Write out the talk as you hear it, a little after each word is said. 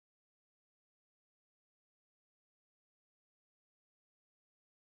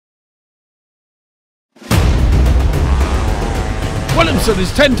Williamson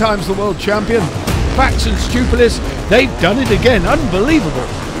is 10 times the world champion. Fax and Stupilis, they've done it again. Unbelievable.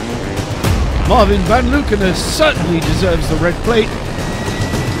 Marvin van Lukener certainly deserves the red plate.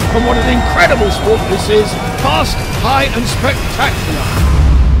 And what an incredible sport this is. Fast, high and spectacular.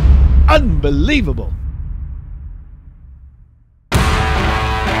 Unbelievable.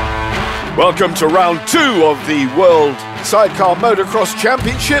 Welcome to round 2 of the World Sidecar Motocross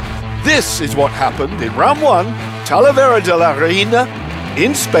Championship. This is what happened in round 1, Talavera de la Reina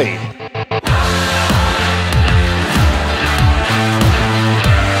in Spain.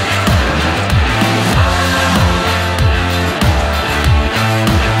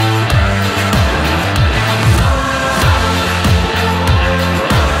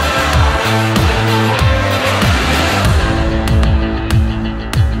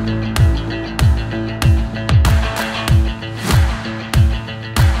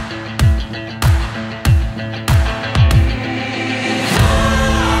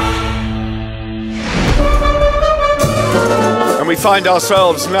 We find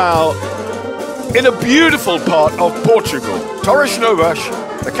ourselves now in a beautiful part of Portugal. Torres,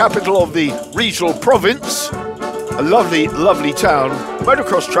 the capital of the regional province. A lovely, lovely town.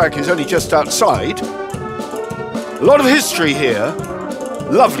 Motocross track is only just outside. A lot of history here.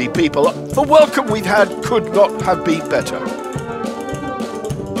 Lovely people. The welcome we've had could not have been better.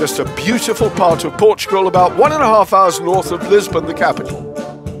 Just a beautiful part of Portugal, about 1.5 hours north of Lisbon, the capital.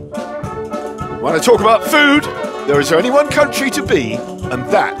 When I talk about food, there is only one country to be, and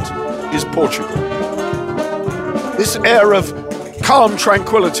that is Portugal. This air of calm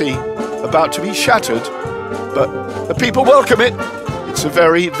tranquility about to be shattered, but the people welcome it. It's a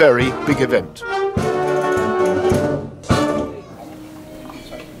very, very big event.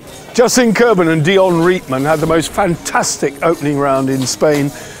 Justin Kerben and Dion Rietman had the most fantastic opening round in Spain.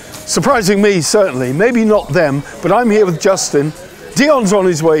 Surprising me, certainly. Maybe not them, but I'm here with Justin. Dion's on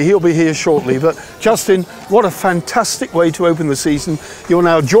his way, he'll be here shortly, but Justin, what a fantastic way to open the season. You're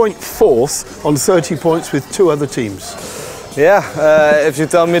now joint 4th on 30 points with 2 other teams. Yeah, if you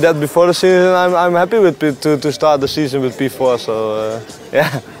tell me that before the season, I'm happy with to start the season with P4, so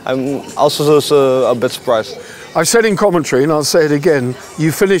yeah, I'm also a bit surprised. I've said in commentary, and I'll say it again,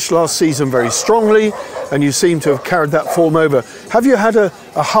 you finished last season very strongly, and you seem to have carried that form over. Have you had a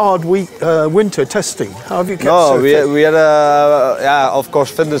hard winter testing? How have you kept so fit? we had yeah, of course,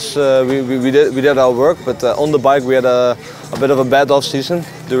 fitness. We did our work, but on the bike we had a bit of a bad off season.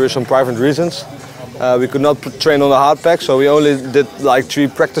 There were some private reasons. We could not train on the hard pack, so we only did like 3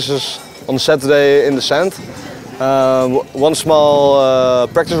 practices on Saturday in the sand. 1 small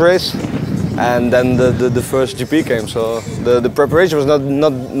practice race. And then the first GP came, so the preparation was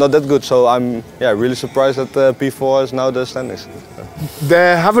not that good. So I'm really surprised that P4 is now the standings.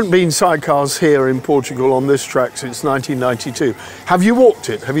 There haven't been sidecars here in Portugal on this track since 1992. Have you walked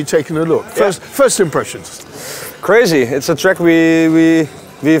it? Have you taken a look? First impressions. Crazy. It's a track we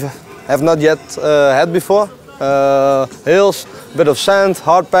have not yet had before. Hills, bit of sand,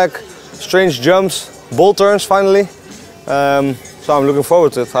 hard pack, strange jumps, ball turns finally. So I'm looking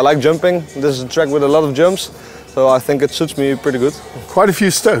forward to it. I like jumping. This is a track with a lot of jumps, so I think it suits me pretty good. Quite a few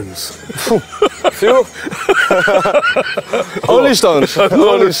stones. Few? Only stones.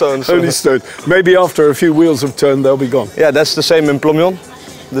 Only stones. Only stones. Maybe after a few wheels have turned, they'll be gone. Yeah, that's the same in Plomion.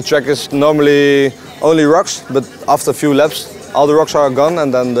 The track is normally only rocks, but after a few laps, all the rocks are gone,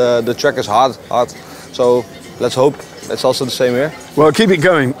 and then the track is hard. So let's hope it's also the same here. Well, keep it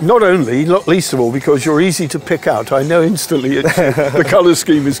going. Not least of all, because you're easy to pick out. I know instantly the colour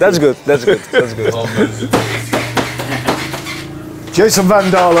scheme is That's good. That's good. That's good. Jason Van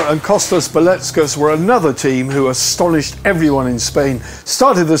Dalen and Kostas Beletskas were another team who astonished everyone in Spain.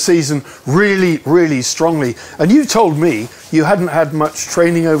 Started the season really, really strongly. And you told me you hadn't had much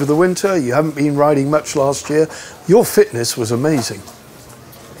training over the winter, you haven't been riding much last year. Your fitness was amazing.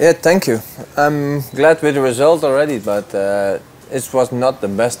 Yeah, thank you. I'm glad with the result already, but it was not the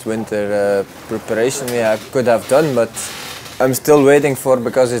best winter preparation we could have done, but I'm still waiting for,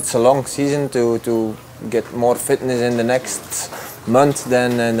 because it's a long season, to get more fitness in the next month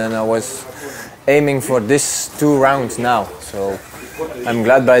than I was aiming for this 2 rounds now. So I'm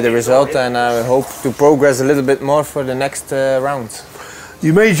glad by the result, and I hope to progress a little bit more for the next rounds.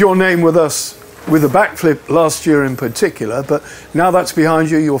 You made your name with us with a backflip last year in particular, but now that's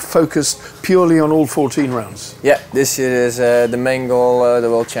behind you, you're focused purely on all 14 rounds. Yeah, this year is the main goal, the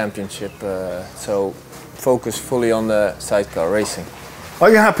World Championship, so focus fully on the sidecar racing.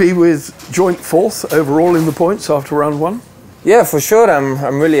 Are you happy with joint 4th overall in the points after round 1? Yeah, for sure,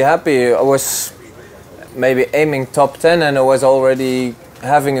 I'm really happy. I was maybe aiming top 10, and I was already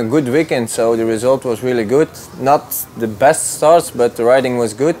having a good weekend, so the result was really good. Not the best starts, but the riding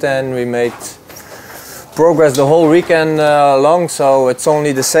was good, and we made progress the whole weekend long. So it's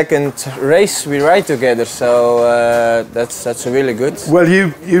only the second race we ride together, so that's really good. Well,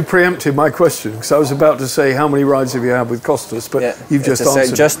 you preempted my question, because I was about to say how many rides have you had with Costas, but you've just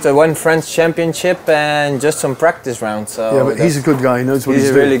answered. Just one French championship and just some practice rounds. So yeah, but he's a good guy. He knows what he's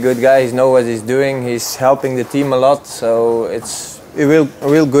doing. He's a really good guy. He knows what he's doing. He's helping the team a lot, so it's a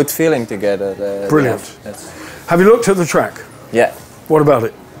real good feeling together. Brilliant. Have you looked at the track? Yeah. What about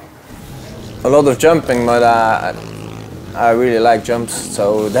it? A lot of jumping, but I really like jumps,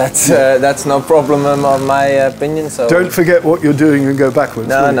 so that's no problem in my opinion. So don't forget what you're doing and go backwards.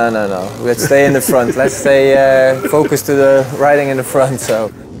 No. Let's stay in the front. Let's stay focused to the riding in the front. So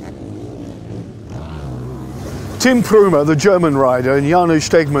Tim Prumer, the German rider, and Janusz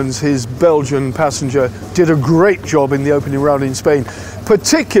Stegmans, his Belgian passenger, did a great job in the opening round in Spain,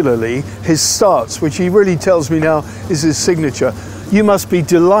 particularly his starts, which he really tells me now is his signature. You must be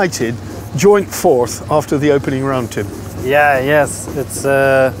delighted. Joint fourth after the opening round, Tim. Yes, it's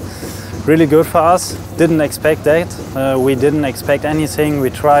really good for us. Didn't expect that. We didn't expect anything. We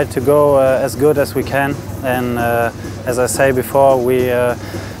tried to go as good as we can, and as I say before, we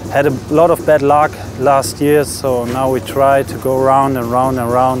had a lot of bad luck last year, so now we try to go round and round and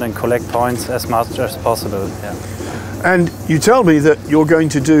round and collect points as much as possible. Yeah. And you tell me that you're going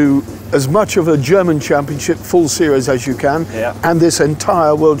to do as much of a German championship full series as you can, and this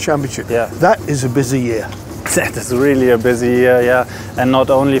entire World Championship. Yeah. That is a busy year. That is really a busy year, yeah. And not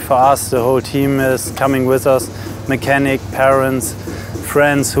only for us, the whole team is coming with us, mechanic, parents,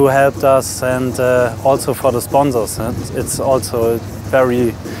 friends who helped us, and also for the sponsors. It's also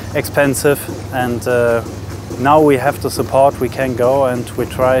very expensive, and now we have the support, we can go, and we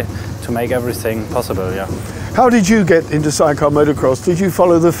try to make everything possible, yeah. How did you get into sidecar motocross? Did you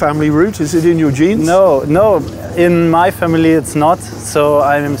follow the family route? Is it in your genes? No, in my family it's not. So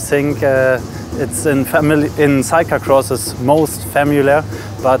I think it's in sidecarcross is most familiar,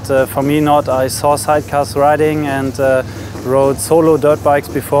 but for me not. I saw sidecars riding and rode solo dirt bikes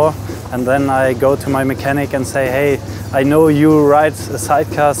before, and then I go to my mechanic and say, hey, I know you ride a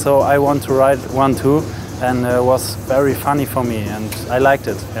sidecar, so I want to ride one too, and it was very funny for me, and I liked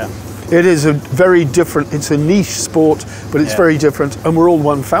it. Yeah. It is a very different, it's a niche sport, but it's very different, and we're all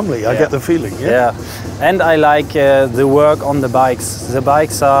one family, I get the feeling. Yeah, and I like the work on the bikes. The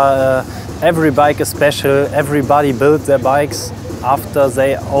bikes are, every bike is special, everybody builds their bikes after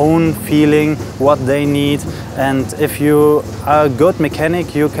their own feeling, what they need, and if you are a good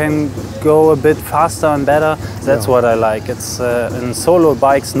mechanic, you can go a bit faster and better. That's what I like. It's in solo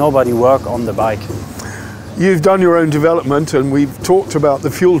bikes, nobody work on the bike. You've done your own development, and we've talked about the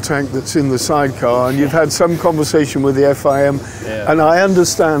fuel tank that's in the sidecar, and you've had some conversation with the FIM, and I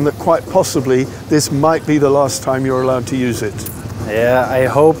understand that quite possibly this might be the last time you're allowed to use it. Yeah, I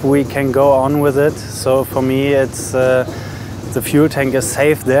hope we can go on with it. So for me, it's the fuel tank is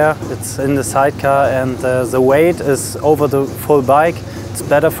safe there. It's in the sidecar, and the weight is over the full bike. It's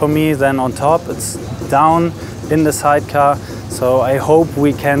better for me than on top. It's down in the sidecar. So I hope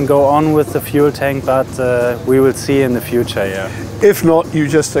we can go on with the fuel tank, but we will see in the future, yeah. If not, you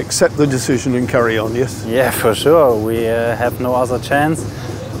just accept the decision and carry on, yes? Yeah, for sure. We have no other chance.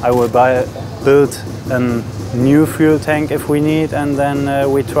 I will build a new fuel tank if we need, and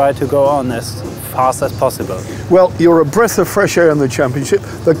then we try to go on as fast as possible. Well, you're a breath of fresh air in the championship.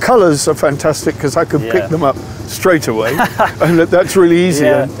 The colours are fantastic, because I could pick them up straight away, and that's really easy.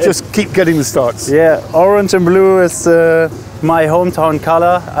 Yeah, and just keep getting the starts. Yeah, orange and blue is my hometown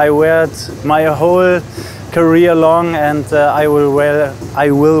color. I wear it my whole career long, and I will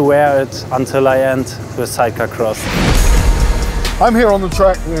wear it until I end with Sidecarcross. I'm here on the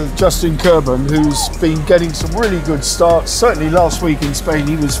track with Justin Kerben, who's been getting some really good starts. Certainly last week in Spain,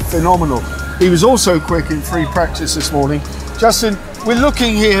 he was phenomenal. He was also quick in free practice this morning. Justin, we're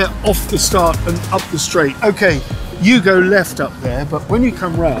looking here off the start and up the straight. Okay, you go left up there, but when you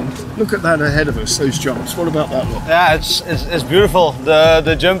come round, look at that ahead of us, those jumps. What about that look? Yeah, it's beautiful.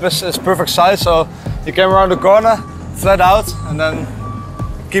 The jump is perfect size, so you came around the corner, flat out, and then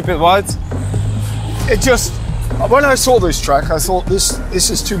keep it wide. It just, when I saw this track, I thought this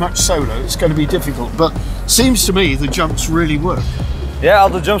is too much solo, it's going to be difficult, but seems to me the jumps really work. Yeah, all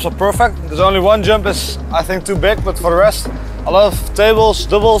the jumps are perfect. There's only one jump is, I think, too big, but for the rest, a lot of tables,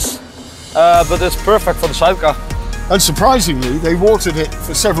 doubles, but it's perfect for the sidecar. And surprisingly, they watered it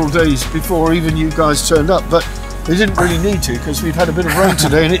for several days before even you guys turned up, but they didn't really need to, because we've had a bit of rain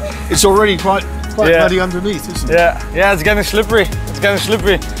today, and it's already quite muddy underneath, isn't it? Yeah, it's getting slippery. It's getting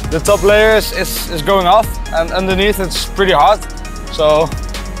slippery. The top layer is going off, and underneath it's pretty hard. So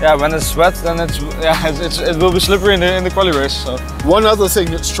yeah, when it's wet, then it will be slippery in the quali race. So. One other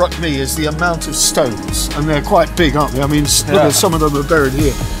thing that struck me is the amount of stones, and they're quite big, aren't they? I mean, look at some of them are buried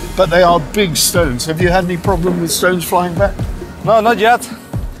here, but they are big stones. Have you had any problem with stones flying back? No, not yet.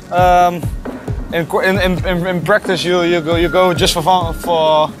 In practice, you go just for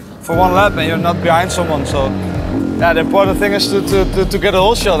one lap, and you're not behind someone. So yeah, the important thing is to get a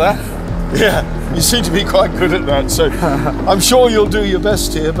whole shot, eh? Yeah, you seem to be quite good at that. So I'm sure you'll do your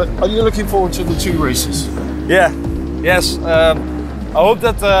best here. But are you looking forward to the 2 races? Yeah, yes. I hope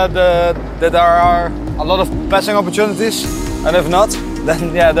that there are a lot of passing opportunities, and if not,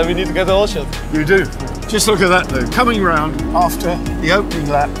 then we need to get the whole shot. You do. Just look at that though. Coming round after the opening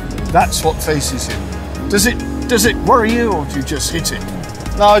lap, that's what faces you. Does it worry you, or do you just hit it?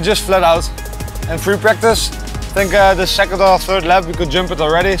 No, just flat out. In free practice, I think the 2nd or 3rd lap we could jump it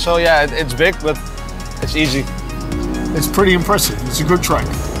already. So yeah, it's big, but it's easy. It's pretty impressive. It's a good track.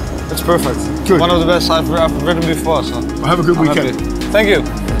 It's perfect. Good. One of the best I've ridden before. So well, have a good weekend. Happy. Thank you.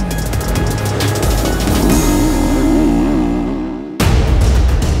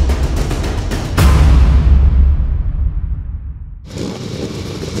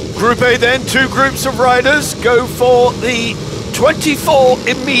 Group A then, 2 groups of riders go for the 24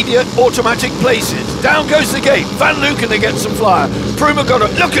 immediate automatic places. Down goes the gate. Van Lukenen gets some flyer. Pruma got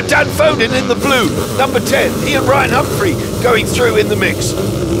it. Look at Dan Foden in the blue. Number 10. He and Ryan Humphrey going through in the mix.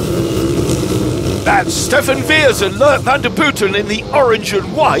 That's Stefan Veers and Lert van der Putten in the orange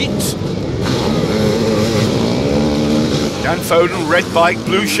and white. Dan Foden, red bike,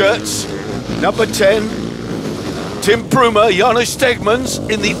 blue shirts. Number 10. Tim Pruma, Janos Stegmans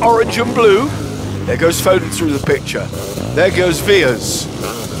in the orange and blue. There goes Foden through the picture. There goes Veers.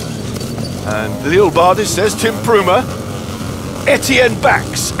 And Lil Bardis, there's Tim Pruma. Etienne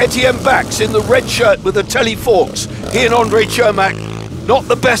Bax in the red shirt with the telly forks. He and Andre Chermak, not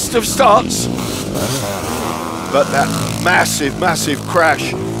the best of starts. But that massive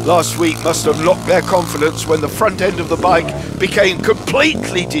crash last week must have knocked their confidence when the front end of the bike became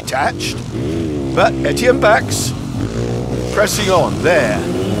completely detached. But Etienne Bax pressing on there.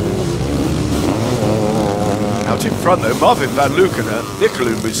 Out in front though, Marvin van Lukenen,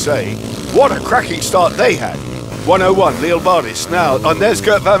 Nicolou Mousset. What a cracking start they had. 101, Lil Bardis now, and there's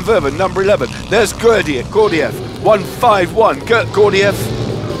Gert van Verven, number 11. There's Gordieff, 151, Gert Gordieff.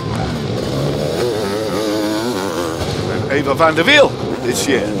 And Eva van der Wiel this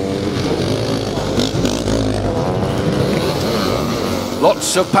year.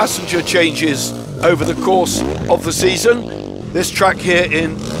 Lots of passenger changes over the course of the season. This track here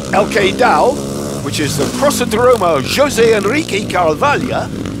in Alqueidao, which is the Crossa de Roma José Enrique Carvalho,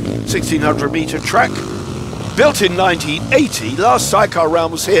 1600-metre track, built in 1980. Last sidecar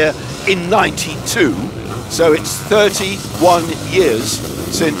round was here in 92, so it's 31 years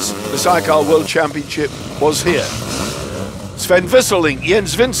since the Sidecar World Championship was here. Sven Visseling,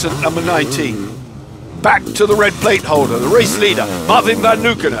 Jens Vincent, number 19. Back to the red plate holder, the race leader, Marvin van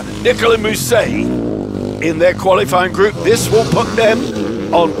Lukenen, Nicolou Mousset. In their qualifying group, this will put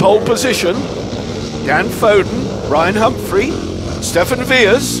them on pole position. Dan Foden, Ryan Humphrey, Stefan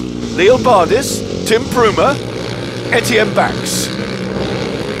Veers, Lil Bardis, Tim Pruma, Etienne Bax.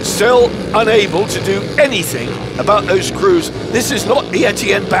 Still unable to do anything about those crews. This is not the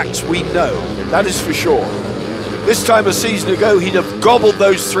Etienne Bax we know, that is for sure. This time a season ago, he'd have gobbled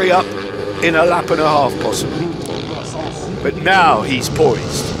those 3 up in a lap and a half possibly. But now he's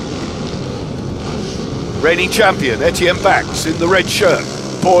poised. Reigning champion Etienne Bax in the red shirt,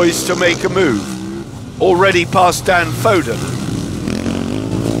 poised to make a move. Already past Dan Foden.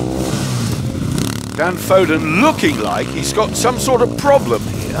 Dan Foden looking like he's got some sort of problem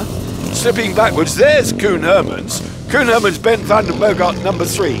here. Slipping backwards, there's Koen Hermans. Koen Hermans, Ben van den Bogart, number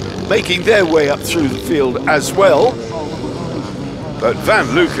 3, making their way up through the field as well. But Van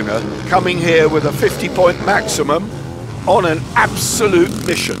Lukenen coming here with a 50-point maximum on an absolute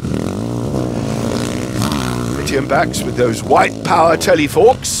mission. Etienne Bax with those white power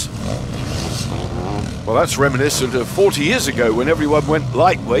teleforks. Well, that's reminiscent of 40 years ago when everyone went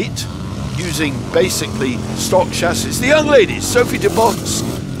lightweight, using basically stock chassis. The young ladies, Sophie de Box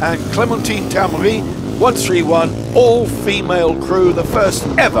and Clémentine Tamery, 131, all-female crew, the first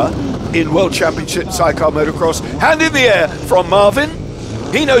ever in World Championship Sidecar Motocross. Hand in the air from Marvin.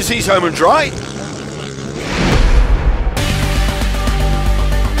 He knows he's home and dry.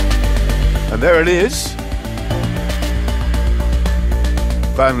 And there it is.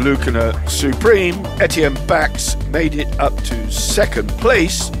 Van Lukenen supreme. Etienne Bax made it up to 2nd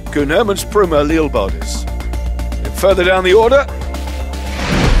place. Koen Hermans, Pruma, Lil Bardis. And further down the order,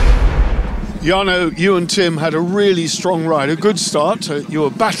 Jarno, you and Tim had a really strong ride, a good start. You were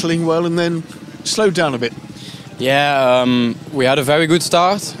battling well and then slowed down a bit. Yeah, we had a very good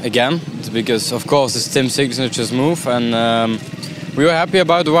start again, because of course it's Tim's signature move, and we were happy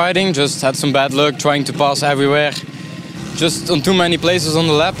about the riding. Just had some bad luck trying to pass everywhere, just on too many places on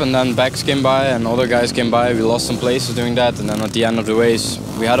the lap, and then backs came by and other guys came by. We lost some places doing that, and then at the end of the race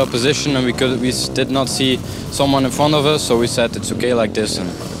we had opposition and we did not see someone in front of us, so we said it's okay like this, and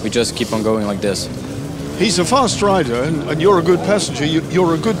we just keep on going like this. He's a fast rider and you're a good passenger.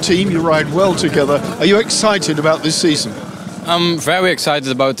 You're a good team, you ride well together. Are you excited about this season? I'm very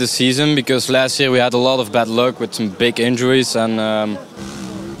excited about this season because last year we had a lot of bad luck with some big injuries, and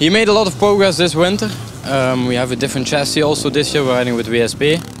he made a lot of progress this winter. We have a different chassis also this year, we're riding with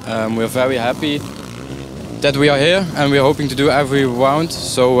VSP. We're very happy that we are here and we're hoping to do every round,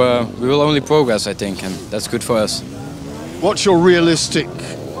 so we will only progress, I think, and that's good for us. What's your realistic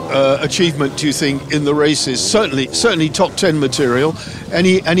achievement, do you think, in the races? Certainly top 10 material.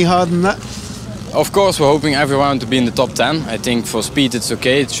 Any higher than that? Of course, we're hoping every round to be in the top 10. I think for speed it's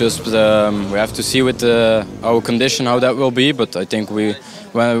okay. It's just we have to see with our condition how that will be. But I think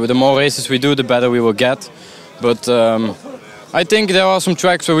the more races we do, the better we will get. But I think there are some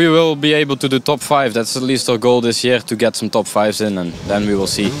tracks where we will be able to do top 5. That's at least our goal this year, to get some top 5s in, and then we will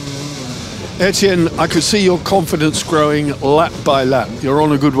see. Etienne, I could see your confidence growing lap by lap. You're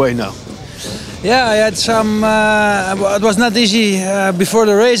on a good way now. Yeah, I had some. It was not easy before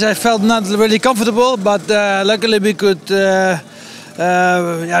the race. I felt not really comfortable, but luckily we could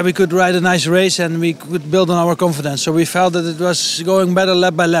ride a nice race and we could build on our confidence. So we felt that it was going better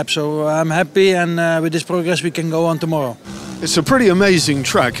lap by lap. So I'm happy, and with this progress we can go on tomorrow. It's a pretty amazing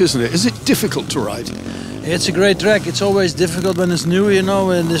track, isn't it? Is it difficult to ride? It's a great track. It's always difficult when it's new, you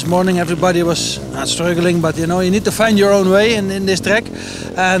know. And this morning everybody was not struggling, but you know, you need to find your own way in this track.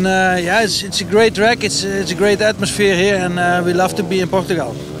 And yeah, it's a great track. It's a great atmosphere here, and we love to be in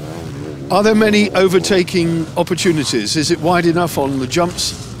Portugal. Are there many overtaking opportunities? Is it wide enough on the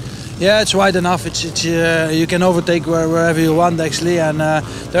jumps? Yeah, it's wide enough. You can overtake wherever you want actually, and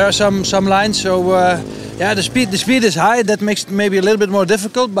there are some lines. So yeah, the speed is high. That makes it maybe a little bit more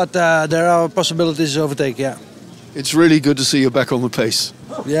difficult, but there are possibilities to overtake. Yeah. It's really good to see you back on the pace.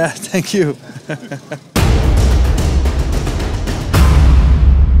 Yeah, thank you.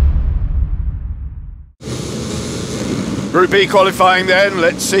 Group B qualifying then.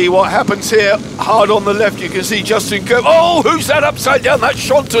 Let's see what happens here. Hard on the left, you can see Justin Kerben. Oh, who's that upside down? That's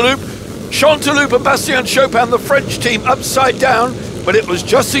Chanteloup. Chanteloup and Bastien Chopin, the French team, upside down. But it was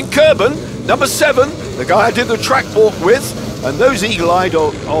Justin Kerben, number 7, the guy I did the track walk with. And those eagle-eyed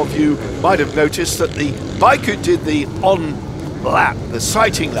of you might have noticed that the bike who did the on lap, the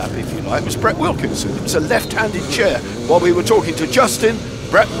sighting lap, if you like, was Brett Wilkinson. It was a left-handed chair. While we were talking to Justin,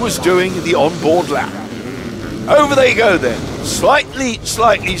 Brett was doing the on-board lap. Over they go then. Slightly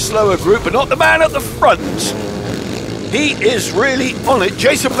slower group, but not the man at the front. He is really on it.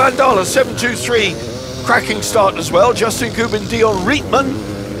 Jason Van Dalen, 723, cracking start as well. Justin Kubin, Dion Rietman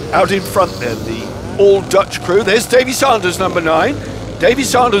out in front there, the all-Dutch crew. There's Davy Sanders, number 9. Davy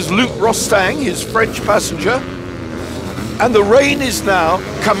Sanders, Luc Rostang, his French passenger. And the rain is now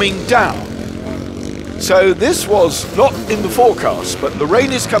coming down. So this was not in the forecast, but the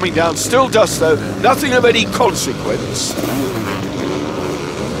rain is coming down, still dust though, nothing of any consequence.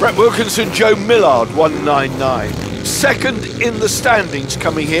 Brett Wilkinson, Joe Millard, 199. Second in the standings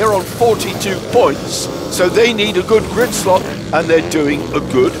coming here on 42 points. So they need a good grid slot, and they're doing a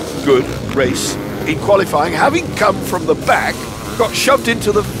good race in qualifying. Having come from the back, got shoved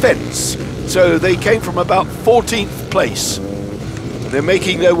into the fence. So they came from about 14th place. They're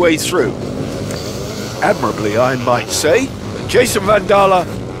making their way through. Admirably, I might say. Jason Van Dalen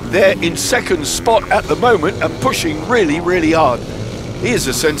there in second spot at the moment and pushing really hard. He is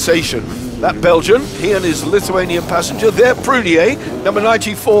a sensation. That Belgian, he and his Lithuanian passenger. There Prunier, number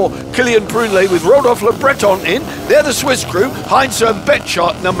 94, Kilian Prunier with Rodolphe Le Breton in. They're the Swiss crew, Heinz and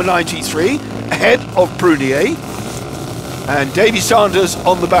Betschart, number 93, ahead of Prunier. And Davy Sanders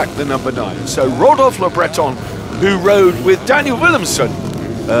on the back, the number 9. So Rodolphe Le Breton, who rode with Daniel Willemsen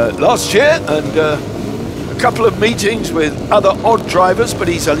last year, and a couple of meetings with other odd drivers, but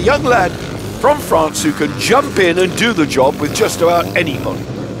he's a young lad from France who can jump in and do the job with just about anybody.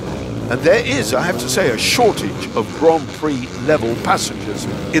 And there is, I have to say, a shortage of Grand Prix level passengers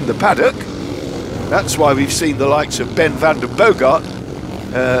in the paddock. That's why we've seen the likes of Ben van der Bogart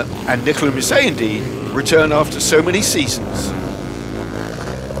and Nicolas Musset indeed return after so many seasons.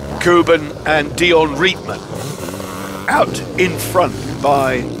 Kuben and Dion Rietman out in front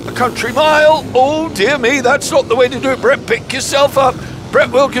by a country mile. Oh dear me, that's not the way to do it. Brett, pick yourself up. Brett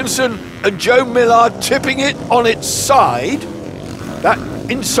Wilkinson and Joe Millard tipping it on its side. That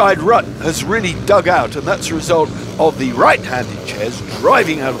inside rut has really dug out, and that's a result of the right-handed chairs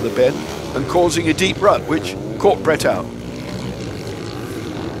driving out of the bend and causing a deep rut, which caught Brett out.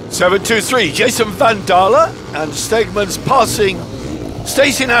 7-2-3, Jason Van Dalen and Stegman's passing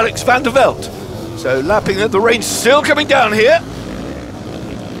Stacey and Alex van der Veld. So lapping at the range, still coming down here.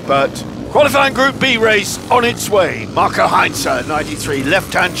 But qualifying Group B race on its way. Marco Heinze, 93,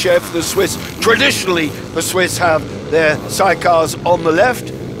 left-hand chair for the Swiss. Traditionally, the Swiss have their sidecars on the left.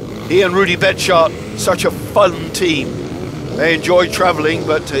 He and Rudy Betschart, such a fun team. They enjoy travelling,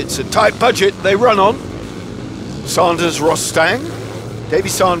 but it's a tight budget they run on. Sanders Rostang. Davy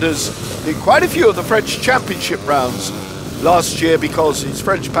Sanders did quite a few of the French Championship rounds last year because his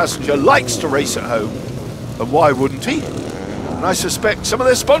French passenger likes to race at home. And why wouldn't he? And I suspect some of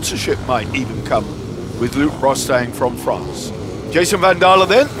their sponsorship might even come with Luc Rostang from France. Jason Van Dalen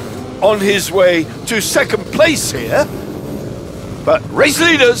then on his way to second place here. But race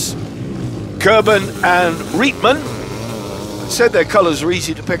leaders, Kerben and Rietman, said their colours are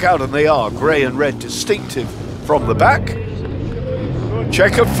easy to pick out, and they are. Grey and red, distinctive from the back.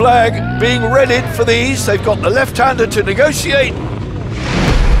 Checkered flag being readied for these. They've got the left-hander to negotiate.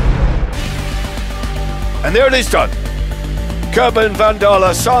 And there it is done. Kerben, Van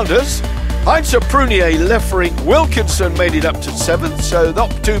Dalen, Sanders. Heinze, Prunier, Leffering, Wilkinson made it up to 7th, so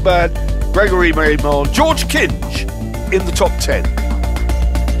not too bad. Gregory Raymond, George Kinge in the top 10.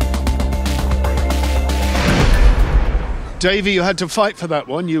 Davey, you had to fight for that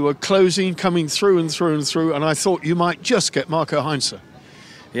one. You were closing, coming through and through and through, and I thought you might just get Marco Heinze.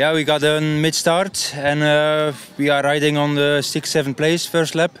 Yeah, we got a mid-start, and we are riding on the 6th, 7th place,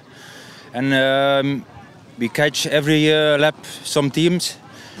 first lap. And we catch every lap some teams,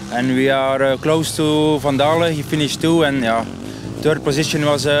 and we are close to Van Dalen. He finished 2, and yeah, 3rd position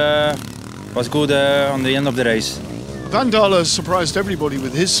was good on the end of the race. Van Dalen surprised everybody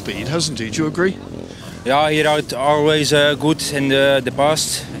with his speed, hasn't he? Do you agree? Yeah, he rode always good in the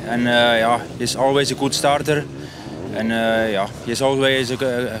past, and yeah, he's always a good starter. And yeah, he's always a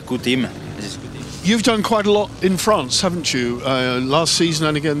good team. You've done quite a lot in France, haven't you? Last season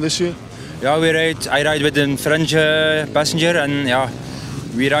and again this year? Yeah, I ride with a French passenger, and yeah,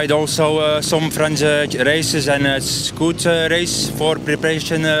 we ride also some French races, and it's good race for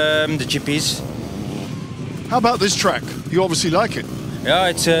preparation the GPs. How about this track? You obviously like it. Yeah,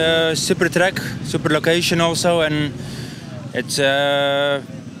 it's a super track, super location also, and it's a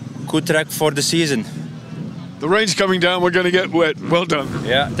good track for the season. The rain's coming down, we're going to get wet. Well done.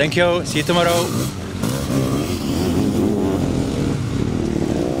 Yeah, thank you. See you tomorrow.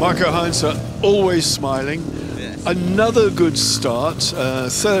 Marco Heinze, always smiling. Yes. Another good start,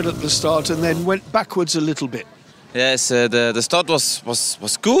 3rd at the start, and then went backwards a little bit. Yes, the start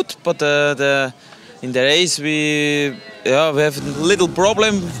was good, but in the race we have a little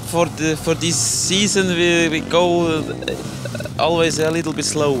problem for this season. We go always a little bit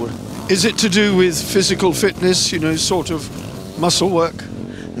slower. Is it to do with physical fitness, you know, sort of muscle work?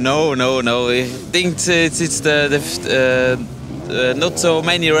 No. I think it's the not so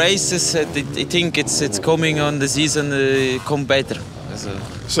many races. I think it's coming on the season come better.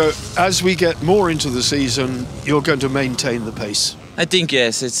 So as we get more into the season, you're going to maintain the pace? I think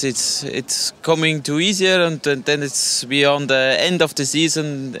yes. It's coming too easier, and then it's beyond the end of the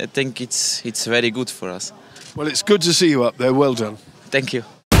season. I think it's very good for us. Well, it's good to see you up there. Well done. Thank you.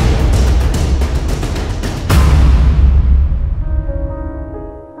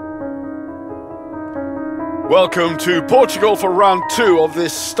 Welcome to Portugal for round 2 of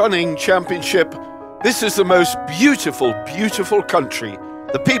this stunning championship. This is the most beautiful, beautiful country.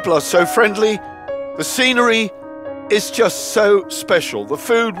 The people are so friendly. The scenery is just so special. The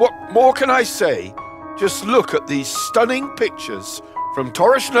food, what more can I say? Just look at these stunning pictures from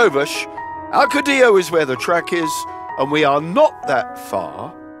Torres. Alqueidao is where the track is, and we are not that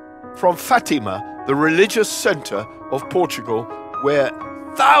far from Fatima, the religious centre of Portugal, where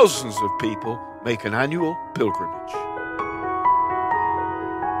thousands of people make an annual pilgrimage.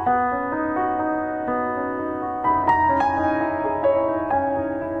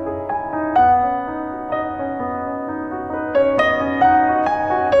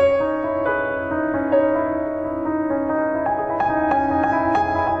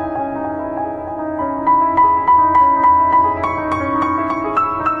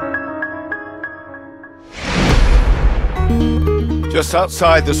 Just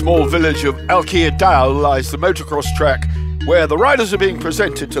outside the small village of Alqueidao lies the motocross track where the riders are being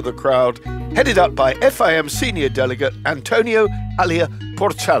presented to the crowd, headed up by FIM senior delegate Antonio Alia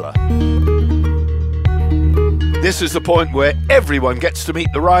Portela. This is the point where everyone gets to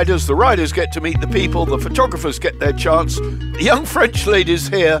meet the riders get to meet the people, the photographers get their chance. The young French ladies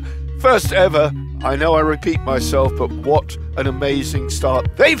here, first ever. I know I repeat myself, but what an amazing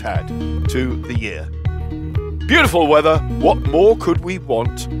start they've had to the year. Beautiful weather, what more could we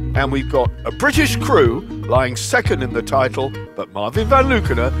want? And we've got a British crew lying second in the title, but Marvin van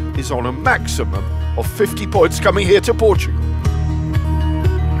Leeuwen is on a maximum of 50 points coming here to Portugal.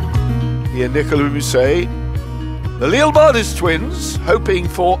 Here Nicolas Musset, the Lealbardis twins, hoping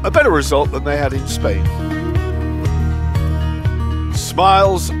for a better result than they had in Spain.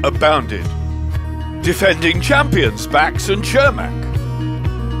 Smiles abounded. Defending champions, Bax and Chermak.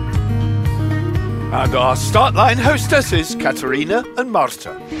 And our start line hostesses, Katarina and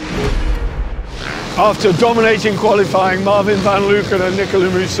Marta. After dominating qualifying, Marvin van Leeuwen and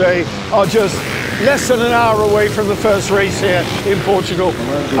Nicolas Musset are just less than an hour away from the first race here in Portugal.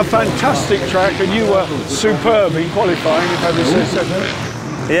 A fantastic track, and you were superb in qualifying, if I may say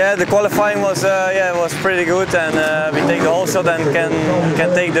so. Yeah, the qualifying was was pretty good, and we take the whole shot and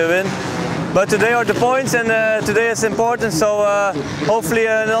can take the win. But today are the points, and today is important. So hopefully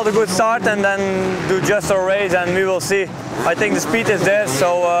another good start, and then do just our race, and we will see. I think the speed is there,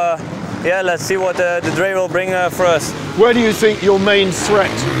 so yeah, let's see what the Dre will bring for us. Where do you think your main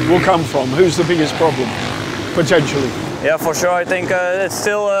threat will come from? Who's the biggest problem, potentially? Yeah, for sure. I think it's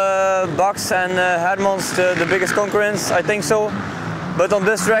still Bax and Hermans the biggest concurrents. I think so. But on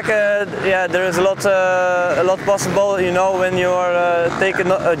this track, yeah, there is a lot possible. You know, when you are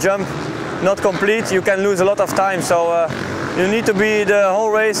taking a jump not complete, you can lose a lot of time. So you need to be the whole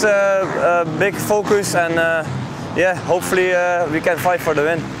race big focus, and yeah, hopefully we can fight for the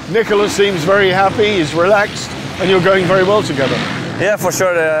win. Nicolas seems very happy, he's relaxed, and you're going very well together. Yeah, for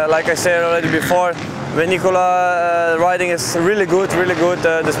sure. Like I said already before, when Nicolas riding is really good,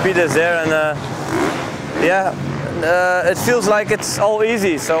 the speed is there, and yeah, it feels like it's all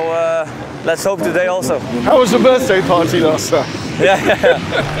easy. So let's hope today also. How was the birthday party last night?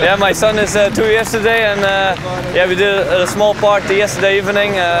 Yeah, my son is 2 years today, and yeah, we did a small party yesterday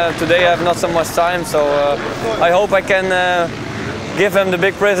evening. Today I have not so much time, so I hope I can give him the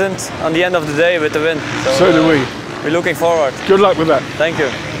big present on the end of the day with the win. So do we. We're looking forward. Good luck with that. Thank you.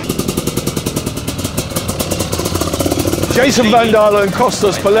 Jason Van Dalen and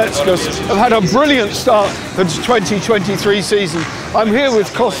Kostas Paletskas have had a brilliant start for the 2023 season. I'm here with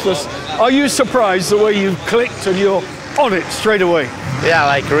Kostas. Are you surprised the way you clicked and you're on it straight away? Yeah,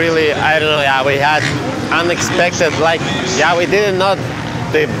 like really, I don't know, yeah, we had unexpected, like, yeah, we did not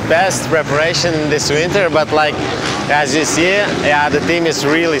the best preparation this winter, but like, as you see, yeah, the team is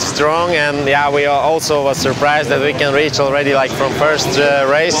really strong, and yeah, we also was surprised that we can reach already like from first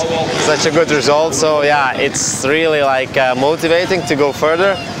race such a good result. So yeah, it's really like motivating to go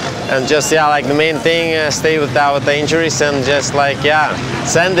further, and just yeah, like the main thing, stay without the injuries and just like yeah,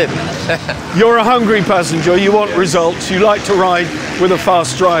 send it. You're a hungry passenger, you want results, you like to ride with a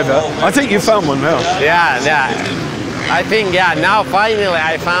fast driver. I think you found one now. Yeah, I think yeah, now finally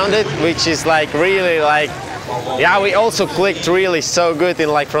I found it, which is like really like, yeah, we also clicked really so good in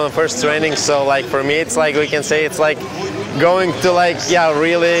like from the first training. So like for me, it's like we can say it's like going to like yeah,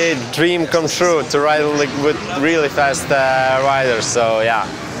 really dream come true to ride like with really fast riders. So yeah.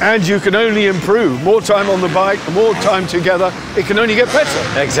 And you can only improve. More time on the bike, more time together, it can only get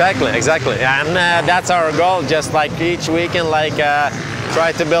better. Exactly. And that's our goal. Just like each weekend, like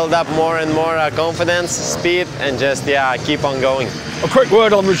try to build up more and more confidence, speed, and just yeah, keep on going. A quick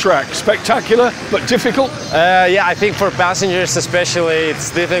word on the track. Spectacular, but difficult? Yeah, I think for passengers especially it's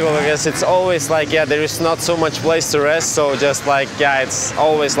difficult because it's always like, yeah, there is not so much place to rest, so just like, yeah, it's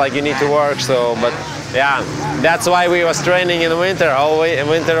always like you need to work, so, but yeah, that's why we was training in the winter. All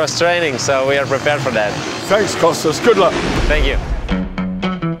winter was training, so we are prepared for that. Thanks, Kostas. Good luck. Thank you.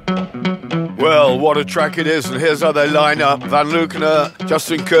 Well, what a track it is, and here's how they line up. Van Leeuwen,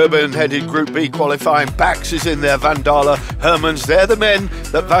 Justin Kerben headed Group B qualifying. Bax is in there, Van Dalen, Hermans. They're the men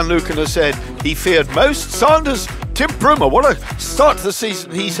that Van Leeuwen said he feared most. Sanders, Tim Brummer, what a start to the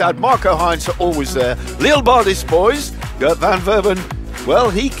season he's had. Marco Heinz are always there. Lealbardis boys, Gert van Verben.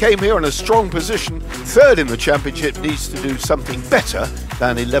 Well, he came here in a strong position. Third in the championship, needs to do something better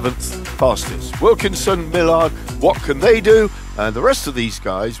than 11th fastest. Wilkinson, Millard, what can they do? And the rest of these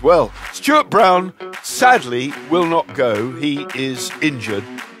guys, well, Stuart Brown sadly will not go. He is injured.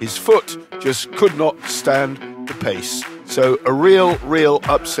 His foot just could not stand the pace. So a real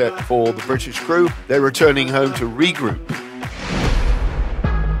upset for the British crew. They're returning home to regroup.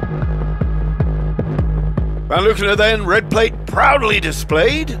 Van Lukener then, red plate proudly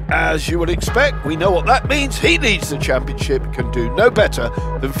displayed, as you would expect. We know what that means. He leads the championship, can do no better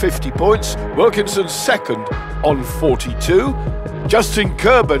than 50 points. Wilkinson's second on 42. Justin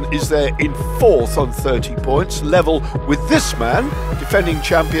Kerben is there in fourth on 30 points, level with this man, defending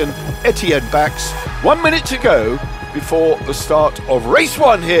champion Etienne Bax. 1 minute to go before the start of race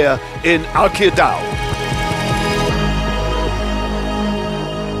one here in Alqueidao.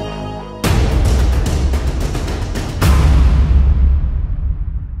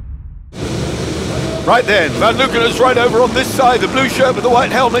 Right then, Van Lukener's right over on this side, the blue shirt with the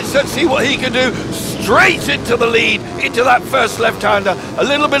white helmet. Let's see what he can do. Straight into the lead, into that first left-hander. A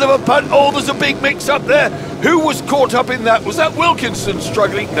little bit of a punt. Oh, there's a big mix-up there. Who was caught up in that? Was that Wilkinson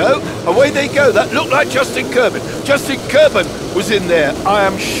struggling? No, away they go. That looked like Justin Kerben. Justin Kerben was in there, I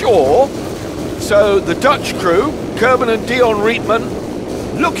am sure. So the Dutch crew, Kerben and Dion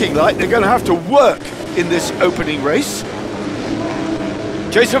Rietman, looking like they're going to have to work in this opening race.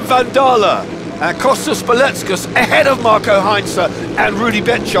 Jason Van Dalen and Kostas Beletskas ahead of Marco Heinze and Rudy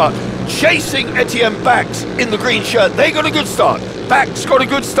Betchart, chasing Etienne Bax in the green shirt. They got a good start. Bax got a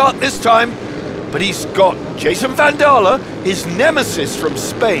good start this time, but he's got Jason Van Dalen, his nemesis from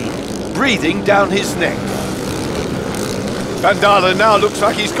Spain, breathing down his neck. Van Dalen now looks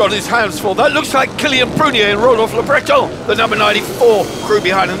like he's got his hands full. That looks like Kilian Prunier and Rodolphe Le Breton, the number 94 crew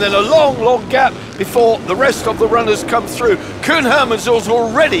behind, and then a long gap before the rest of the runners come through. Koen Hermans is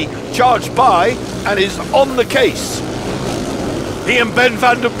already charged by and is on the case. He and Ben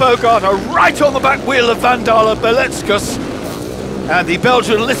van den Boogaard are right on the back wheel of Van Dalen Beletskas, and the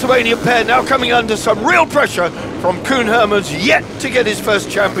Belgian-Lithuanian pair now coming under some real pressure from Koen Hermans, yet to get his first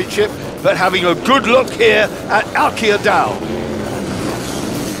championship, but having a good look here at Alqueidao.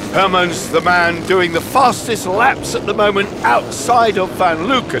 Hermans, the man doing the fastest laps at the moment outside of Van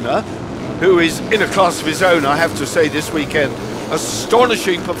Lukener, who is in a class of his own, I have to say, this weekend.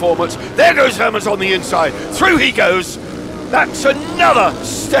 Astonishing performance. There goes Hermans on the inside. Through he goes. That's another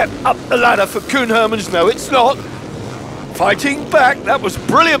step up the ladder for Koen Hermans. No, it's not. Fighting back. That was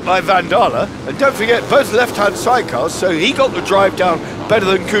brilliant by Van Dalen. And don't forget, both left-hand sidecars, so he got the drive down better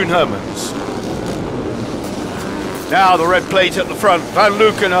than Koen Hermans. Now the red plate at the front. Van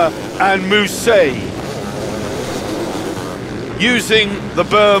Lukener and Mousset, using the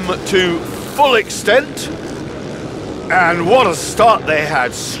berm to full extent. And what a start they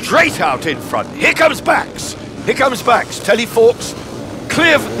had, straight out in front. Here comes Bax. Here comes Bax. Telly Forks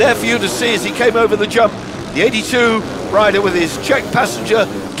clear there for you to see as he came over the jump. The 82 rider with his Czech passenger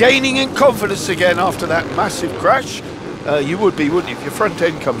gaining in confidence again after that massive crash. You would be, wouldn't you, if your front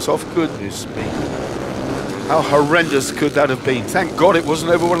end comes off? Goodness me. How horrendous could that have been? Thank God it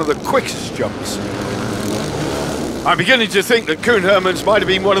wasn't over one of the quickest jumps. I'm beginning to think that Koen Hermans might have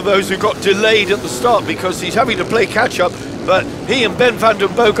been one of those who got delayed at the start because he's having to play catch-up, but he and Ben van den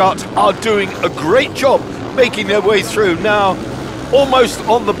Boogaard are doing a great job making their way through. Now, almost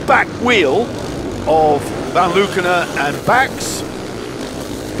on the back wheel of Van Lukener and Bax.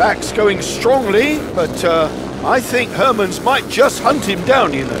 Bax going strongly, but I think Hermans might just hunt him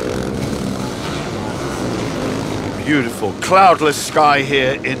down, you know. Beautiful, cloudless sky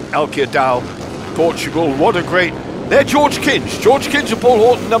here in Alqueidao, Portugal. What a great... They're George Kinch and Paul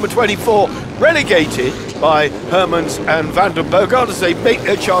Horton, number 24, relegated by Hermans and Van den Boogaard as they make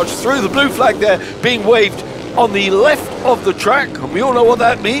their charge through. The blue flag there being waved on the left of the track, and we all know what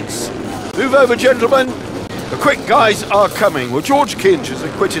that means. Move over, gentlemen. The quick guys are coming. Well, George Kinch has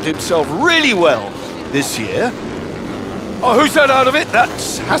acquitted himself really well this year. Oh, who's that out of it?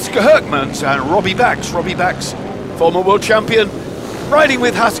 That's Haske Herkmans and Robbie Bax. Robbie Bax, former world champion, riding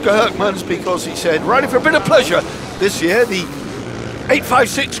with Haske Herkmans because he said, riding for a bit of pleasure this year. The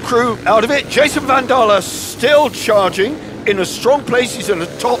 856 crew out of it. Jason Van Dalen still charging in a strong place. He's in the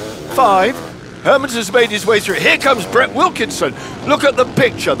top 5. Hermans has made his way through. Here comes Brett Wilkinson. Look at the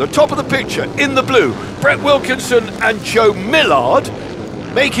picture, the top of the picture in the blue. Brett Wilkinson and Joe Millard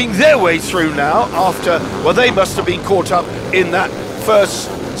making their way through now after, well, they must have been caught up in that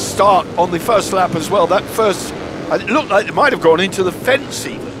first start on the first lap as well. That first, it looked like it might have gone into the fence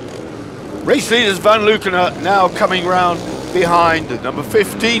even. Race leaders Van Lukener now coming round behind the number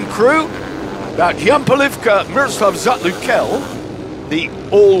 15 crew. That Jan Polivka, Miroslav Zatlukel, the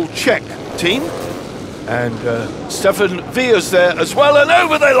all-Czech team, and Stefan Viers there as well, and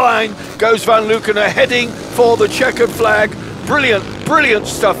over the line goes Van Lukener heading for the checkered flag. Brilliant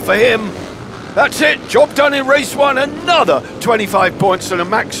stuff for him. That's it, job done in race 1. Another 25 points and a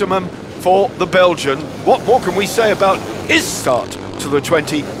maximum for the Belgian. What more can we say about his start to the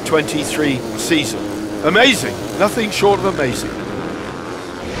 2023 season? Amazing, nothing short of amazing.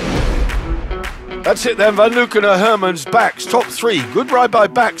 That's it then, Van Lukenen, Hermans, Bax, top three. Good ride by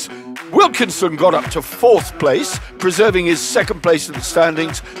Bax. Wilkinson got up to 4th place, preserving his 2nd place in the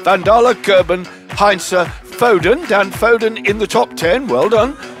standings. Van Dalen, Kerben, Heinze, Foden, Dan Foden in the top 10, well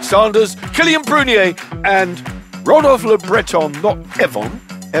done. Sanders, Kilian Brunier and Rodolphe Le Breton, not Evon.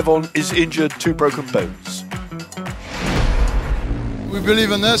 Evon is injured, 2 broken bones. We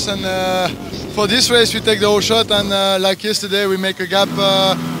believe in us, and for this race we take the whole shot, and like yesterday we make a gap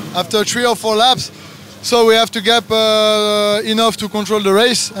after 3 or 4 laps. So we have to gap enough to control the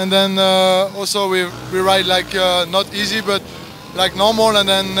race, and then also we ride like not easy but like normal, and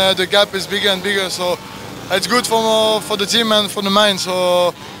then the gap is bigger and bigger. So it's good for the team and for the mind.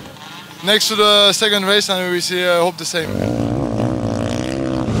 So next to the 2nd race, and we see, hope the same.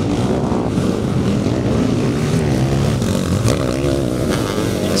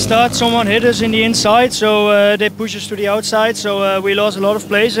 Start, someone hit us in the inside, so they pushed us to the outside. So we lost a lot of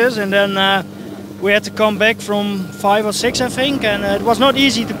places, and then. We had to come back from 5 or 6, I think, and it was not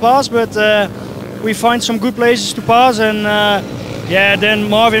easy to pass, but we find some good places to pass, and yeah, then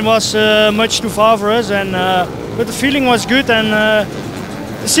Marvin was much too far for us, and but the feeling was good, and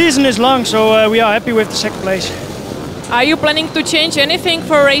the season is long, so we are happy with the 2nd place. Are you planning to change anything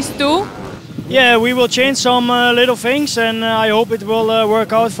for race 2? Yeah, we will change some little things, and I hope it will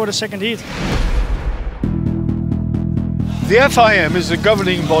work out for the 2nd heat. The FIM is the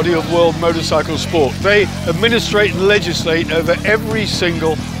governing body of world motorcycle sport. They administrate and legislate over every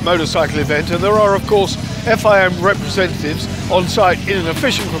single motorcycle event, and there are, of course, FIM representatives on site in an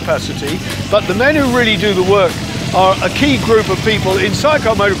official capacity, but the men who really do the work are a key group of people. In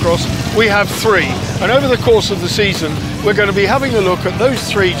sidecar motocross, we have 3, and over the course of the season, we're going to be having a look at those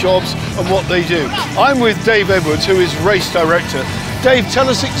 3 jobs and what they do. I'm with Dave Edwards, who is race director. Dave, tell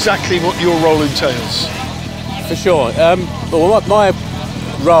us exactly what your role entails. For sure. Well, my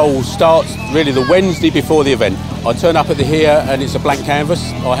role starts really the Wednesday before the event. I turn up at the here and it's a blank canvas.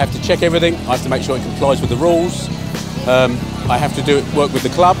 I have to check everything. I have to make sure it complies with the rules. I have to work with the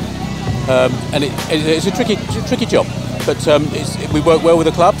club, and it's a tricky job. But we work well with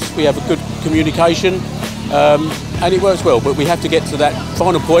the clubs. We have a good communication, and it works well. But we have to get to that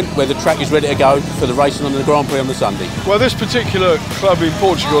final point where the track is ready to go for the racing on the Grand Prix on the Sunday. Well, this particular club in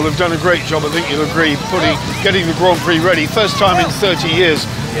Portugal have done a great job, I think you'll agree, getting the Grand Prix ready. First time in 30 years,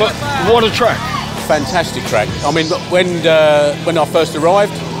 but what a track. Fantastic track. I mean, when I first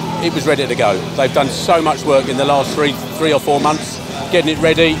arrived, it was ready to go. They've done so much work in the last three or 4 months, getting it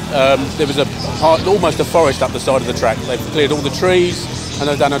ready. There was almost a forest up the side of the track. They've cleared all the trees, and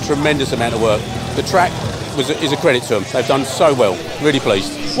they've done a tremendous amount of work. The track is a credit to them. They've done so well. Really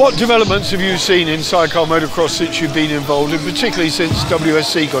pleased. What developments have you seen in sidecar motocross since you've been involved, and particularly since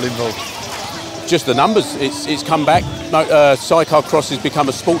WSC got involved? Just the numbers. It's come back. Sidecar cross has become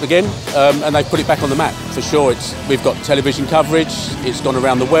a sport again, and they've put it back on the map for sure. We've got television coverage. It's gone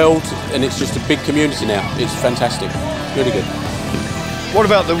around the world, and it's just a big community now. It's fantastic. Really good. What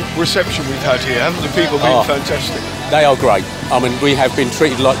about the reception we've had here? Haven't the people been fantastic? They are great. I mean, we have been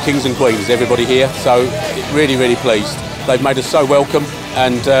treated like kings and queens, everybody here, so really, really pleased. They've made us so welcome,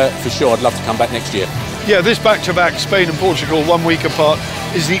 and for sure I'd love to come back next year. Yeah, this back-to-back, Spain and Portugal, 1 week apart,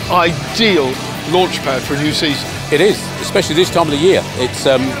 is the ideal launchpad for a new season. It is, especially this time of the year. It's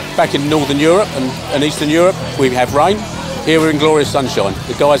back in Northern Europe and Eastern Europe, we have rain. Here we're in glorious sunshine.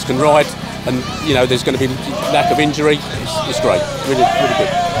 The guys can ride, and you know there's going to be lack of injury. It's great, really, really good.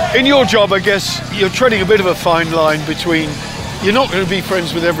 In your job, I guess you're treading a bit of a fine line between, you're not going to be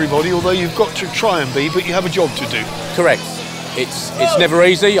friends with everybody, although you've got to try and be, but you have a job to do. Correct. It's never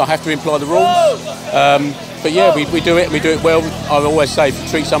easy. I have to imply the rules. But yeah, we do it, and we do it well. I always say, if you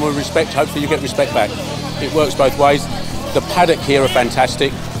treat someone with respect, hopefully you get respect back. It works both ways. The paddock here are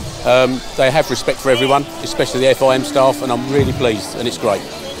fantastic. They have respect for everyone, especially the FIM staff, and I'm really pleased, and it's great.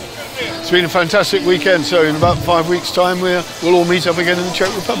 It's been a fantastic weekend, so in about 5 weeks' time we'll all meet up again in the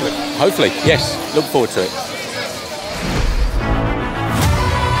Czech Republic. Hopefully, yes. Look forward to it.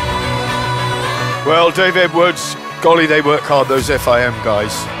 Well, Dave Edwards, golly, they work hard, those FIM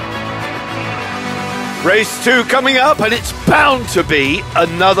guys. Race 2 coming up, and it's bound to be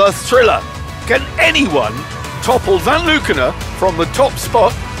another thriller. Can anyone topple Van Lukenen from the top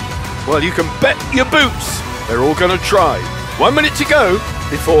spot? Well, you can bet your boots they're all going to try. 1 minute to go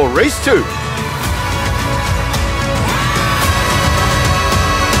before race 2.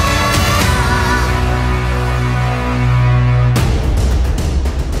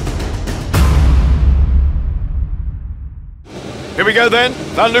 Here we go then,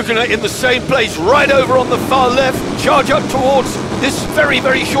 Van Lukenen in the same place, right over on the far left, charge up towards this very,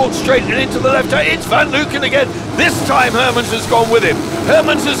 very short straight and into the left. It's Van Lukenen again. This time Hermans has gone with him.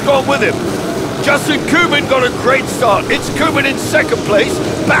 Hermans has gone with him. Justin Kubin got a great start. It's Kubin in second place.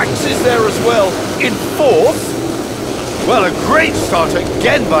 Bax is there as well in fourth. Well, a great start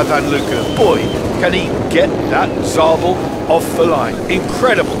again by Van Lucke. Boy, can he get that Zabel off the line.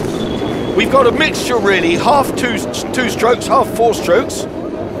 Incredible. We've got a mixture really, half two strokes, half 4 strokes.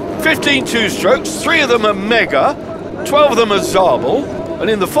 15 2-strokes, 3 of them are Mega, 12 of them are Zabel. And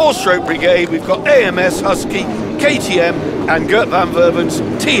in the 4-stroke brigade, we've got AMS, Husky, KTM, and Gert van Verven's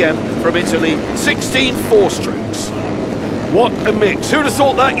TM from Italy, 16 4-strokes. What a mix. Who'd have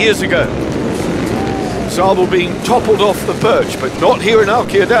thought that years ago? Zabel being toppled off the perch, but not here in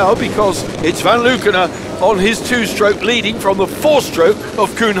Alqueidao because it's Van Lucke on his 2-stroke leading from the 4-stroke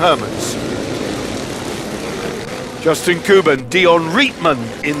of Koen Hermans. Justin Kubin, Dion Rietman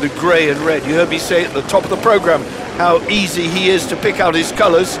in the grey and red. You heard me say at the top of the programme how easy he is to pick out his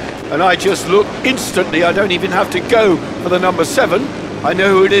colours, and I just look instantly. I don't even have to go for the number 7. I know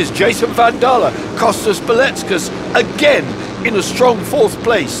who it is. Jason Van Dalen, Kostas Beletskas again in a strong 4th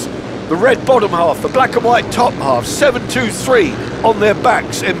place. The red bottom half, the black and white top half, 7-2-3 on their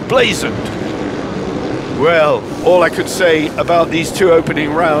backs emblazoned. Well, all I could say about these 2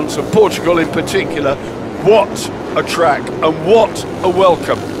 opening rounds, and Portugal in particular, what a track and what a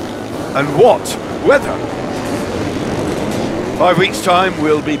welcome and what weather. 5 weeks' time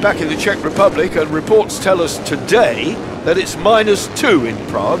we'll be back in the Czech Republic, and reports tell us today that it's -2 in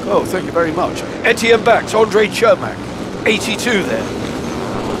Prague. Oh, thank you very much. Etienne Bax, André Cermak, 82 there.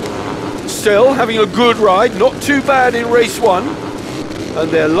 Still having a good ride, not too bad in race 1,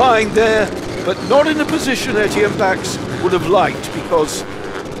 and they're lying there, but not in a position Etienne Bax would have liked, because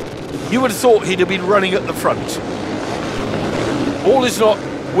you would have thought he'd have been running at the front. All is not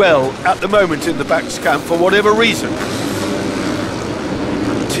well at the moment in the Bax camp for whatever reason.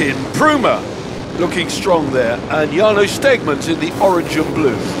 Tim Prumer looking strong there, and Jarno Stegmans in the orange and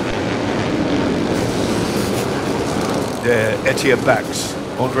blue. There, Etienne Bax,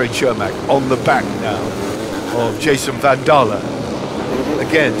 André Cermak on the back now of Jason Van Dalen.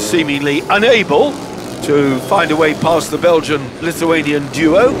 Again, seemingly unable to find a way past the Belgian-Lithuanian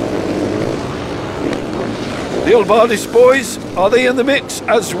duo. The Albardis boys, are they in the mix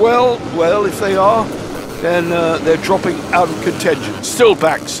as well? Well, if they are, then they're dropping out of contention. Still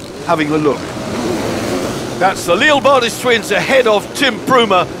Bax having a look. That's the Lealbardis twins ahead of Tim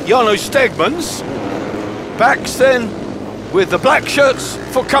Prumer, Jarno Stegmans. Bax then with the black shirts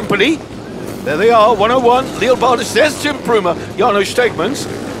for company. There they are, 101, Lealbardis, there's Tim Prumer, Jarno Stegmans.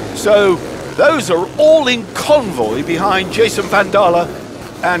 So those are all in convoy behind Jason Van Dalen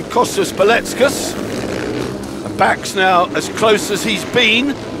and Kostas Beletskas. And Bax now as close as he's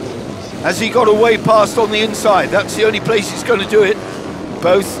been. Has he got away past on the inside? That's the only place he's going to do it.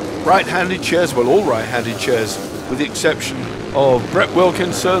 Both right-handed chairs, well, all right-handed chairs, with the exception of Brett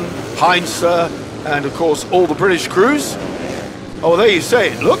Wilkinson, Heinz, and of course all the British crews. Oh, there you say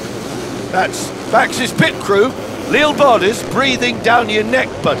it, look. That's Bax's pit crew. Lealbardis breathing down your neck,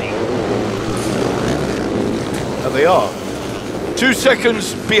 buddy. There they are. 2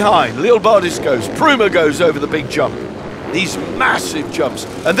 seconds behind. Lealbardis goes. Prumer goes over the big jump. These massive jumps.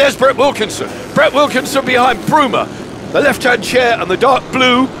 And there's Brett Wilkinson. Brett Wilkinson behind Prumer. The left-hand chair and the dark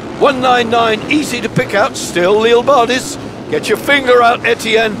blue. 199, easy to pick out. Still Lealbardis. Get your finger out,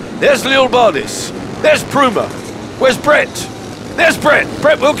 Etienne. There's Lealbardis. There's Prumer. Where's Brett? There's Brett.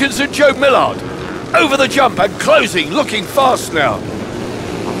 Brett Wilkinson, Joe Millard. Over the jump and closing, looking fast now.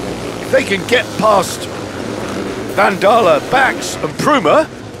 If they can get past Van Dalen, Bax and Prumer,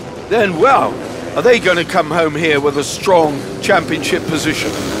 then, wow, are they going to come home here with a strong championship position?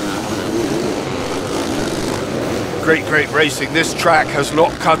 Great, great racing. This track has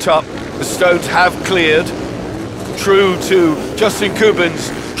not cut up. The stones have cleared. True to Justin Kubin's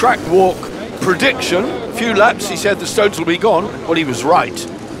track walk prediction. A few laps, he said the stones will be gone. Well, he was right.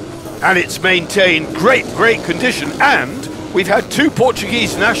 And it's maintained great, great condition. And we've had 2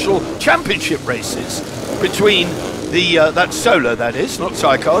 Portuguese national championship races between the, that's solo, that is, not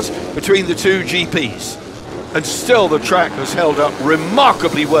sidecars, between the 2 GPs. And still the track has held up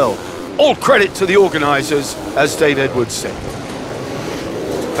remarkably well. All credit to the organisers, as Dave Edwards said.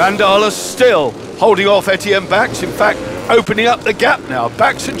 Van Dalen still holding off Etienne Bax, in fact, opening up the gap now.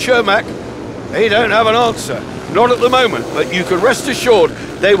 Bax and Cermak, they don't have an answer. Not at the moment, but you can rest assured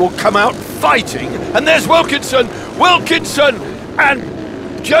they will come out fighting. And there's Wilkinson, Wilkinson and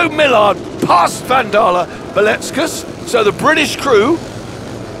Joe Millard past Van Dalen, Beletskas. So the British crew,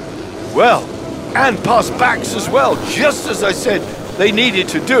 well, and past Bax as well, just as I said they needed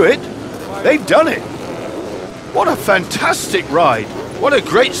to do it. They've done it. What a fantastic ride. What a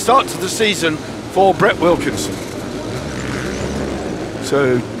great start to the season for Brett Wilkinson.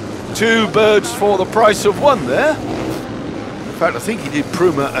 So 2 birds for the price of 1 there. In fact, I think he did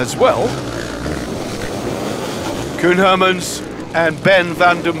Pruma as well. Koen Hermans and Ben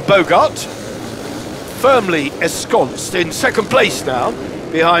van den Bogart firmly ensconced in 2nd place now,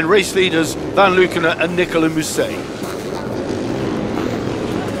 behind race leaders Van Lukenen and Nicolas Musset.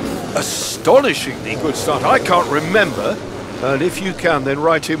 Astonishingly good start. I can't remember, and if you can then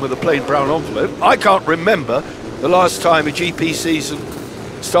write in with a plain brown envelope, I can't remember the last time a GP season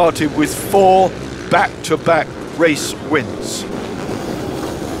started with 4 back-to-back race wins.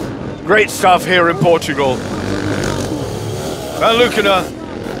 Great stuff here in Portugal. Van Lukenen,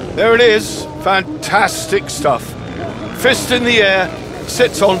 there it is, fantastic stuff. Fist in the air,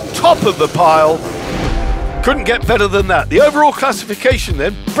 sits on top of the pile. Couldn't get better than that. The overall classification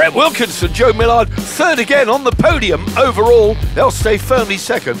then, Brett Wilkinson, Joe Millard, 3rd again on the podium overall. They'll stay firmly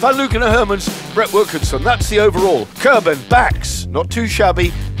 2nd. Van Lukenen, Hermans, Brett Wilkinson, that's the overall. Kerben, Bax, not too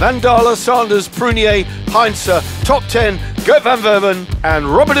shabby. Van Dalen, Sanders, Prunier, Heinze, top 10. Gert van Verven and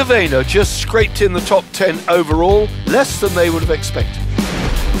Robert Avena just scraped in the top 10 overall, less than they would have expected.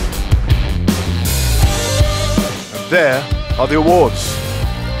 And there are the awards.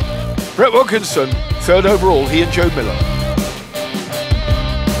 Brett Wilkinson, 3rd overall, he and Joe Miller.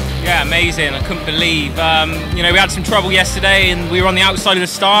 Yeah, amazing. I couldn't believe. You know, we had some trouble yesterday, and we were on the outside of the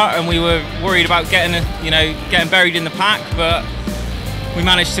start, and we were worried about getting buried in the pack, but we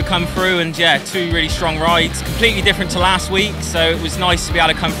managed to come through, and yeah, 2 really strong rides, completely different to last week. So it was nice to be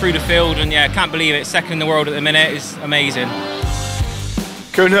able to come through the field, and yeah, can't believe it. 2nd in the world at the minute is amazing.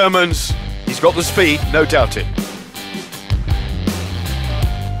 Koen Hermans, he's got the speed, no doubt it.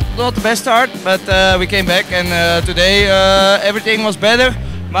 Not the best start, but we came back, and today everything was better.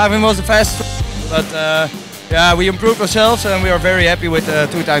 Marvin was the fastest, but yeah, we improved ourselves, and we are very happy with the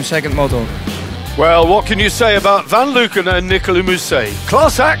 2x2 motor. Well, what can you say about Van Lukenen and Nicolas Musset?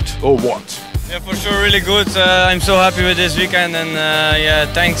 Class act or what? Yeah, for sure, really good. I'm so happy with this weekend, and yeah,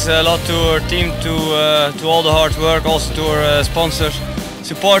 thanks a lot to our team, to all the hard work, also to our sponsors,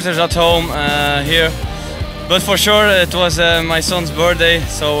 supporters at home here. But for sure, it was my son's birthday,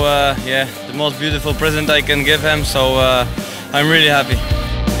 so yeah, the most beautiful present I can give him, so I'm really happy.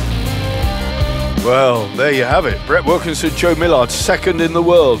 Well, there you have it. Brett Wilkinson, Joe Millard, 2nd in the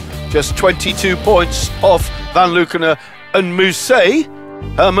world. Just 22 points off Van Lukenen and Musset.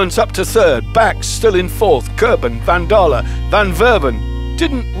 Hermans up to 3rd, Bax still in 4th, Kerben, Van Dalen, Van Verven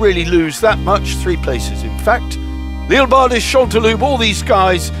didn't really lose that much, 3 places in fact. Lielbardis, Chanteloube, all these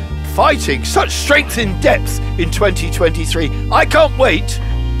guys fighting, such strength in depth in 2023. I can't wait.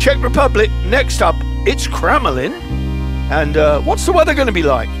 Czech Republic next up, it's Kremlin. And what's the weather going to be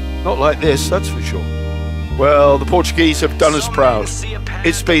like? Not like this, that's for sure. Well, the Portuguese have done us proud.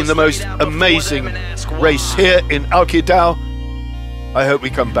 It's been the most amazing race here in Alqueidao. I hope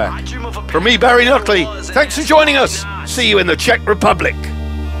we come back. From me, Barry Nutley, thanks for joining us. See you in the Czech Republic.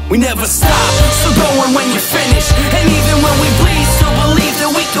 We never stop, still going when you finish. And even when we bleed, still believe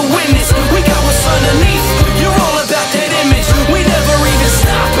that we can win this. We got what's underneath, you're all about that image. We never even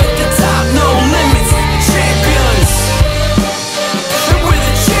stop at the top, no limits. Champions, and we're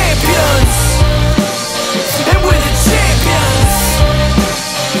the champions. And we're the champions.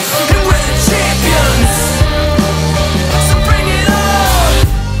 And we're the champions. So bring it on.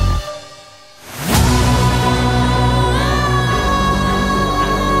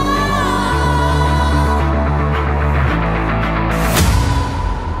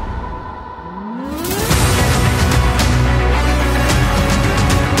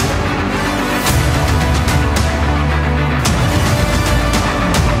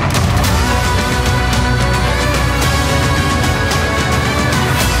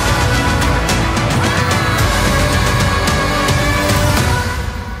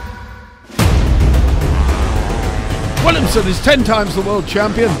 Williamson is 10 times the world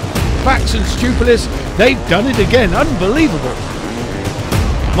champion. Bax and Stupilis, they've done it again. Unbelievable.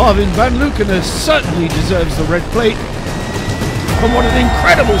 Marvin Van Lukenen certainly deserves the red plate. And what an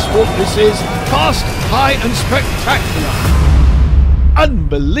incredible sport this is. Fast, high and spectacular.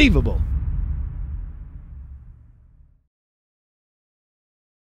 Unbelievable.